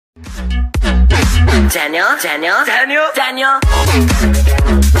Daniel.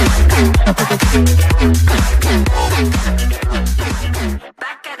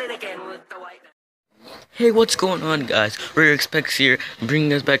 Back at it again with the white. Hey, what's going on, guys? Rare Expects here,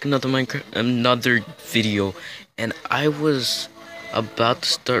 bringing us back another video, and I was about to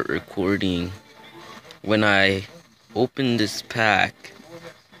start recording when I opened this pack,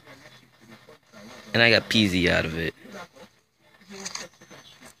 and I got PIZZI out of it.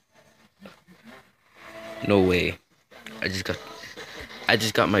 No way! I just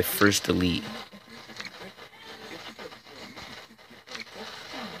got my first elite.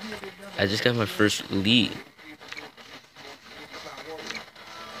 I just got my first elite.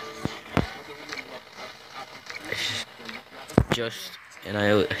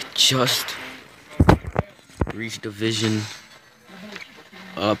 I just reached division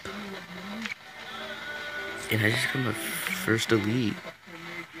up, and I just got my first elite.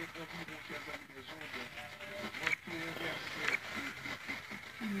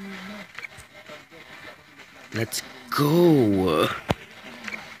 Let's go.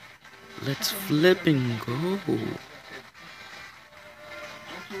 Let's flip and go.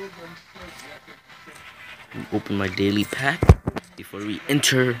 Open my daily pack before we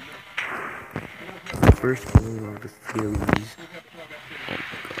enter the first game of the series. Oh my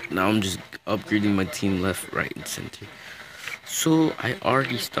god. Now I'm just upgrading my team left, right, and center. So I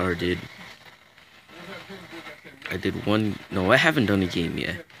already started. I did one. No, I haven't done a game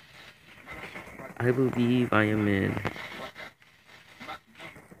yet. I believe I am in.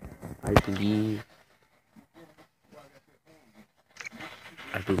 I believe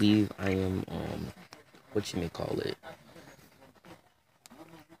I am what you may call it.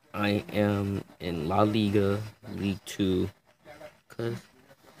 I am in La Liga, League 2, cause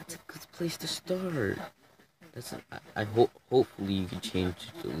that's a good place to start. I hope hopefully you can change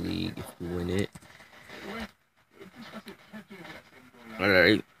the league if you win it. All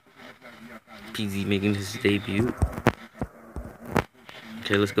right, PIZZI making his debut.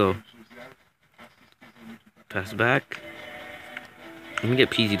 Okay, let's go. Pass back. Let me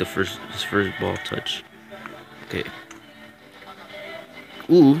get PIZZI his first ball touch. Okay.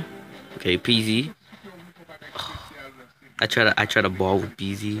 Ooh. Okay, PIZZI. Oh, I try to ball with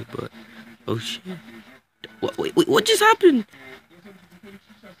PIZZI, but oh shit. Wait, what just happened?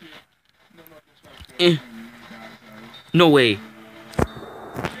 No way.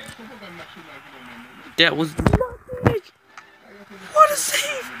 That was what a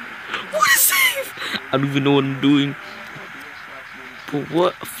save! What a save! I don't even know what I'm doing. But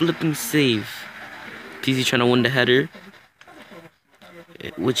what a flipping save. PIZZI trying to win the header,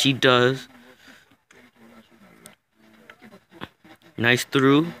 which he does. Nice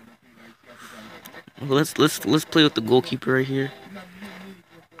through. Let's play with the goalkeeper right here.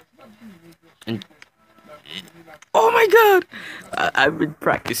 And oh my god! I've been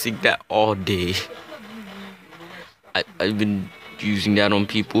practicing that all day. I've been using that on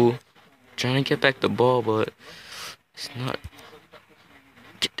people, trying to get back the ball, but it's not.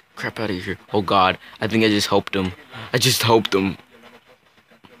 Get the crap out of here. Oh god, I think I just helped him.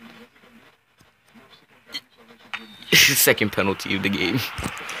 Second penalty of the game.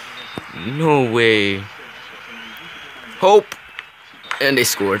 No way. Hope. And they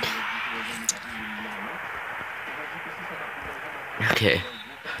scored. Okay.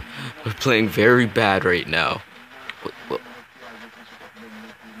 We're playing very bad right now.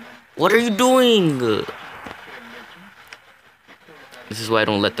 What are you doing? This is why I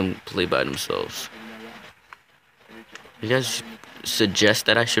don't let them play by themselves. You guys suggest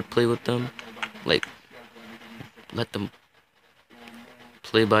that I should play with them? Like, let them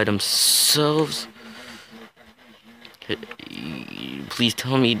play by themselves? Please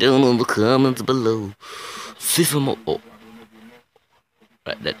tell me down in the comments below. FIFA oh.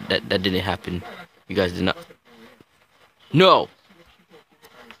 That didn't happen. You guys did not. No.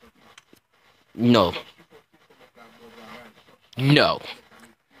 No. No.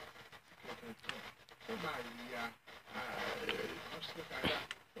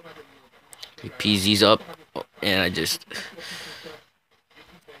 Okay, PIZZI's up, and I just.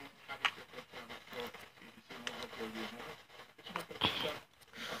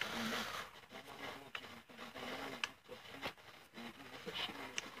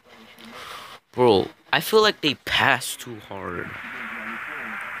 Bro, I feel like they pass too hard.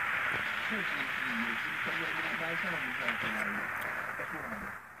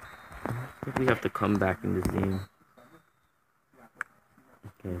 I think we have to come back in this game.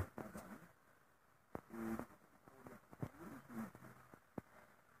 Okay.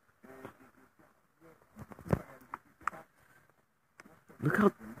 Look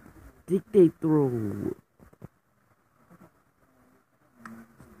how did they throw?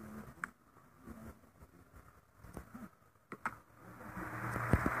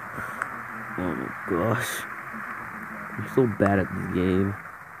 Oh my gosh. I'm so bad at this game.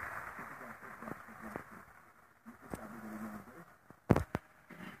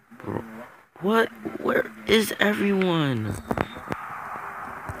 Bro, what? Where is everyone?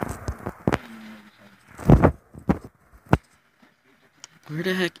 Where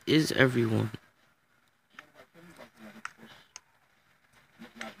the heck is everyone?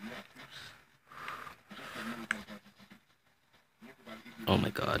 Oh my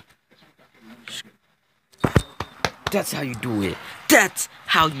god. That's how you do it. That's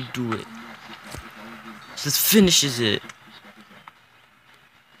how you do it. Just finishes it.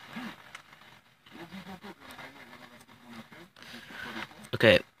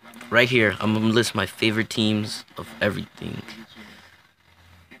 Okay, right here, I'm gonna list my favorite teams of everything.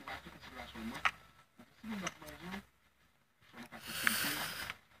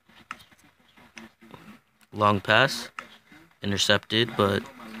 Long pass, intercepted, but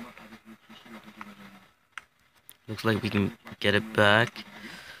looks like we can get it back.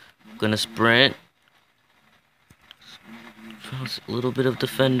 Gonna sprint. A little bit of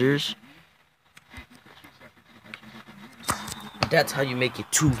defenders. That's how you make it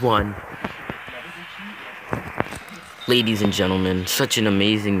 2-1. Ladies and gentlemen, such an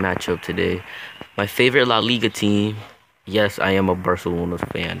amazing matchup today. My favorite La Liga team. Yes, I am a Barcelona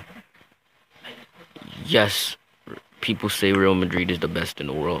fan. Yes, people say Real Madrid is the best in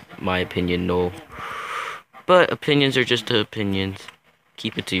the world. My opinion, no. But opinions are just opinions.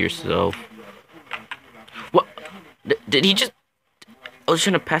 Keep it to yourself. What? Did he just... I was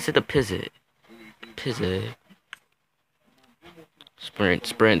trying to pass it to PIZZI. PIZZI. Sprint,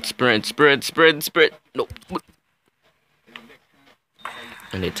 sprint, sprint, sprint, sprint, sprint. Nope.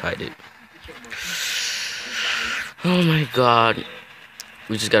 And they tied it. Oh my god.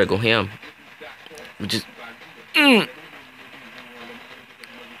 We just gotta go ham. We just...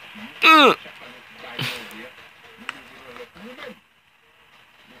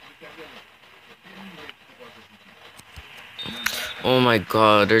 Oh my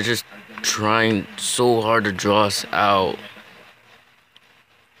god, they're just trying so hard to draw us out.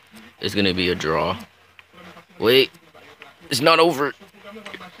 It's gonna be a draw. Wait, it's not over.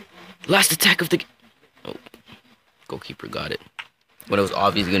 Last attack of the... Oh, goalkeeper got it. When it was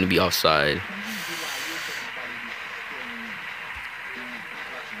obvious gonna be offside.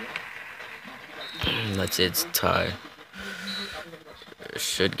 That's it, it's tie.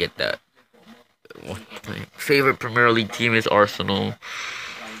 Should get that. My favorite Premier League team is Arsenal.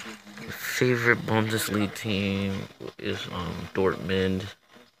 Favorite Bundesliga team is Dortmund.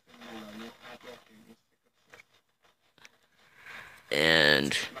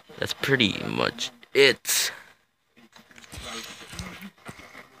 And that's pretty much it.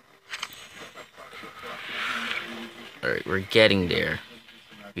 Alright, we're getting there.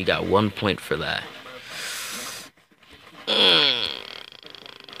 We got 1 point for that.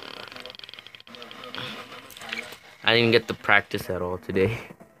 I didn't get to practice at all today.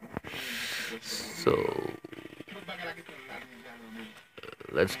 So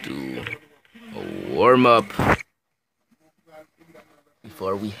let's do a warm-up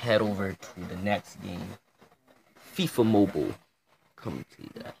before we head over to the next game. FIFA Mobile. Coming to you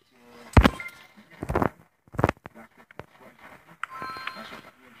guys.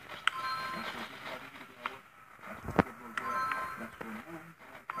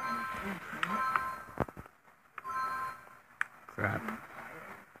 Crap.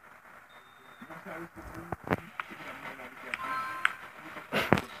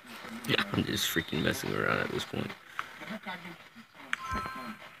 Yeah, I'm just freaking messing around at this point.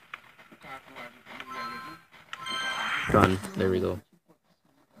 Done. There we go.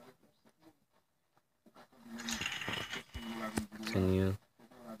 Continue.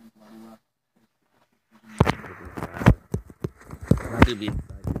 That could be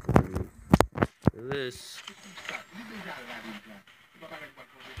this.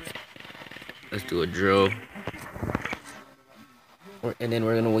 Let's do a drill. And then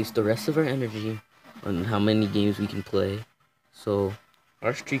we're gonna waste the rest of our energy on how many games we can play. So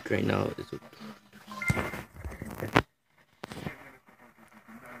our streak right now is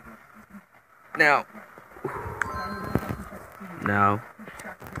now.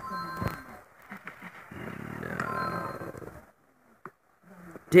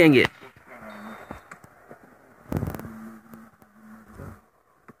 Dang it.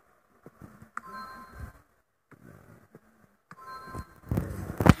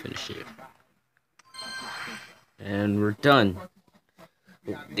 Finish it. And we're done.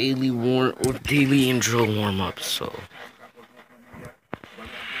 daily intro warm-up, so.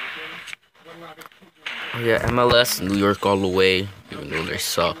 Oh yeah, MLS, New York all the way, even though they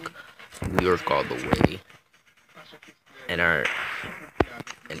suck. New York all the way. And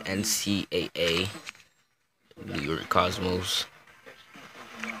NCAA, New York Cosmos.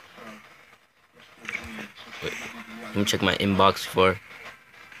 Wait, let me check my inbox for.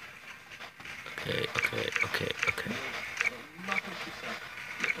 Okay.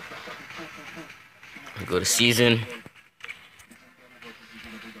 Go to season.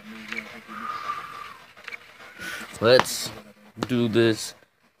 Let's do this.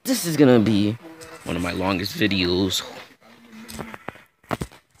 This is gonna be one of my longest videos.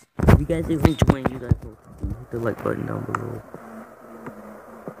 If you guys are enjoying, you guys will hit the like button down below.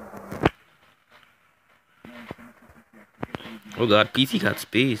 Oh god, PC got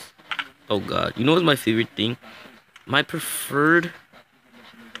space. Oh god, you know what's my favorite thing? My preferred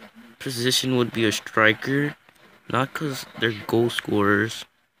position would be a striker. Not because they're goal scorers.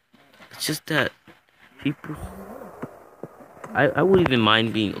 It's just that people... I wouldn't even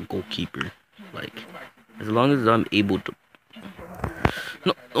mind being a goalkeeper. Like, as long as I'm able to...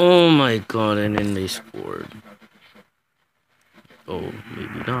 No, oh my god, and then they scored. Oh,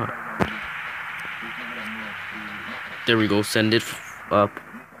 maybe not. There we go, send it up.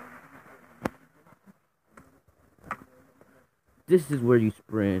 This is where you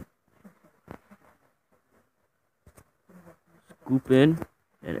sprint. Scoop in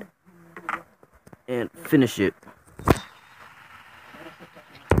and finish it.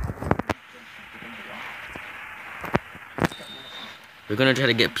 We're gonna try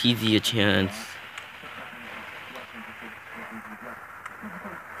to get PIZZI a chance.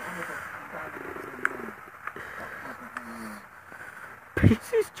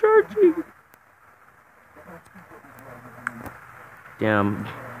 PIZZI's charging. Damn.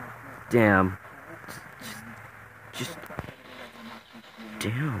 Just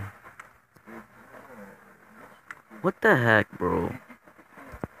damn. What the heck, bro?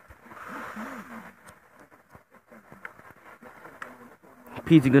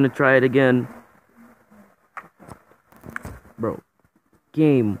 PIZZI gonna try it again. Bro.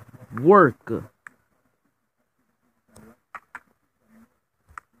 Game work.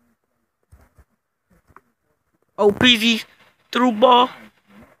 Oh, PIZZI through ball.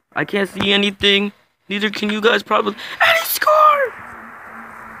 I can't see anything. Neither can you guys probably. And he scored!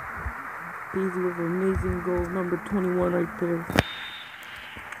 PIZZI with an amazing goal, number 21 right there.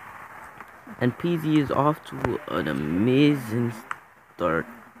 And PIZZI is off to an amazing start.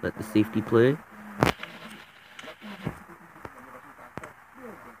 Let the safety play.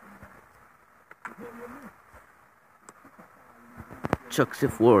 Chucks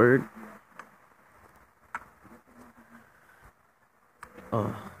it forward.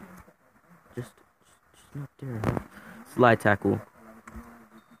 Oh, just not there enough. Slide tackle,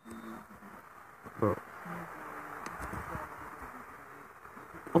 bro.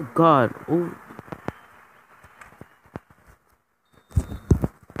 Oh god. Oh.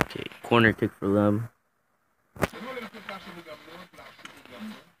 Okay, corner kick for them.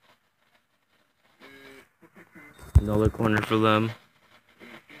 Another corner for them.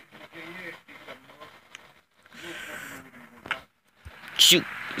 Shoot!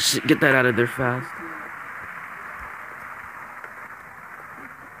 Get that out of there fast.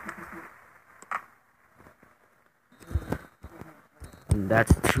 And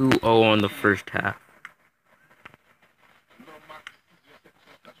that's 2-0 on the first half.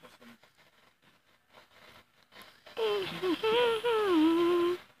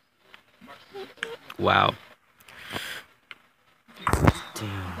 Wow.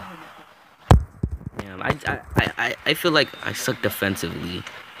 Damn, I feel like I suck defensively.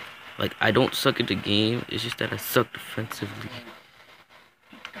 Like, I don't suck at the game, it's just that I suck defensively.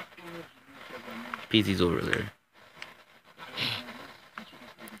 PIZZI's over there.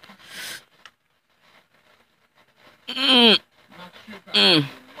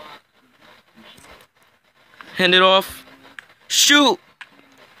 Hand it off. Shoot!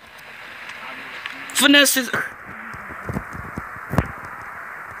 Finesses!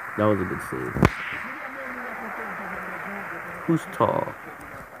 That was a good save. Who's tall?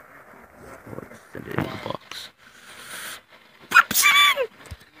 Oh, send it in the box. Whips it in!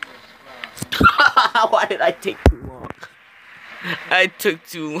 Why did I take too long? I took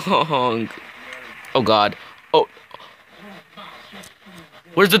too long. Oh god. Oh.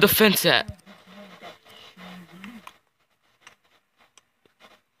 Where's the defense at?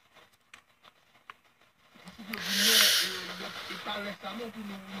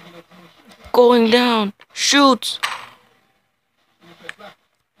 Going down. Shoots.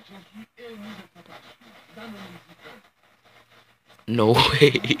 No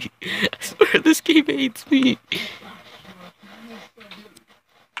way. I swear this game hates me.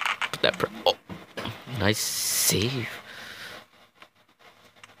 Put that oh, nice save.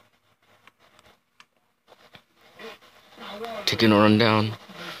 Taking a run down.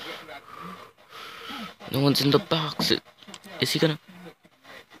 No one's in the box. Is he gonna?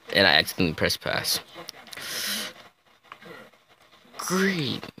 And I accidentally pressed pass.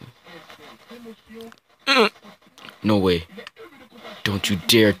 Great. No way. Don't you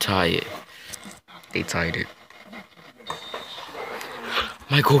dare tie it. They tied it.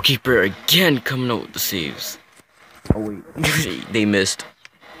 My goalkeeper again coming out with the saves. Oh wait. They missed.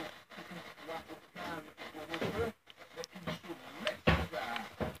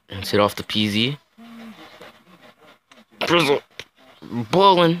 And hit off the PIZZI.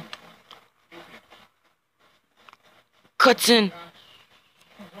 Balling. Cuts in.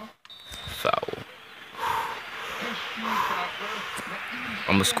 Foul.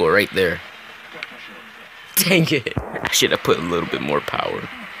 I'm gonna score right there. Dang it. I should have put a little bit more power.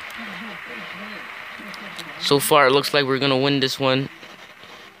 So far, it looks like we're gonna win this one.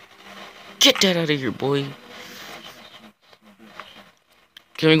 Get that out of here, boy.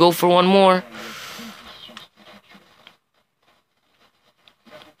 Can we go for one more?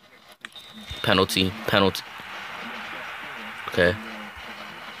 Penalty. Okay.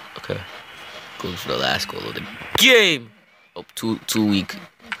 Goes to the last goal of the game. Oh, too weak.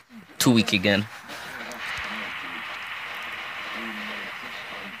 Too weak again.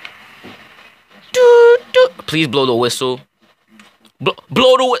 Please blow the whistle. Blow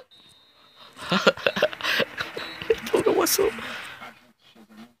the whistle. Blow the whistle.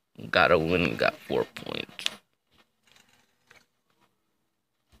 Gotta win. Got 4 points.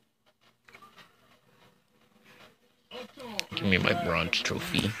 Give me my bronze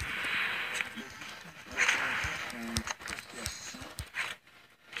trophy.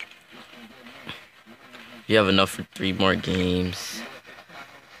 You have enough for 3 more games.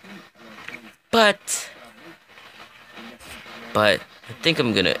 But I think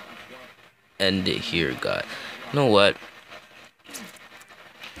I'm gonna end it here, God. You know what?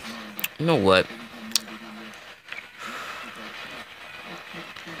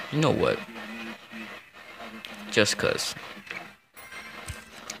 Just cause.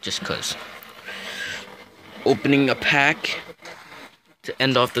 Opening a pack to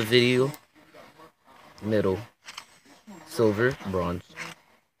end off the video. Middle. Silver. Bronze.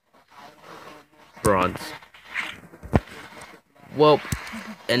 Well,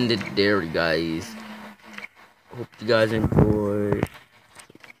 ended there, guys. Hope you guys enjoyed.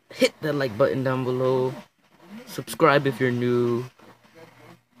 Hit that like button down below. Subscribe if you're new.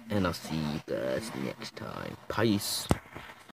 And I'll see you guys next time. Peace.